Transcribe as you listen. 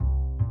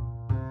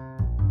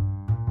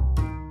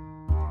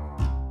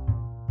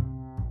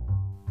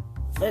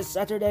this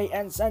Saturday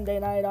and Sunday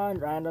night on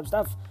Random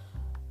Stuff.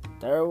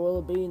 There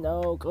will be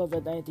no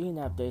COVID-19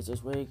 updates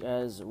this week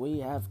as we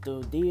have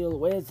to deal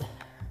with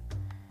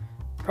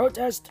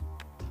protest,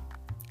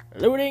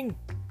 looting,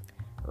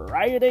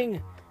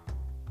 rioting,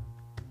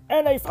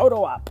 and a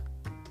photo op.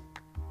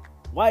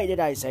 Why did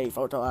I say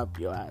photo op,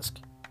 you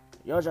ask?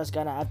 You're just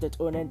gonna have to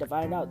tune in to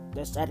find out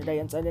this Saturday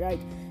and Sunday night,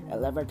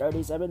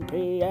 11:37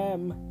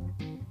 p.m.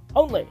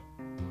 only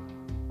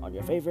on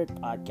your favorite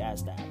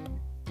podcast app.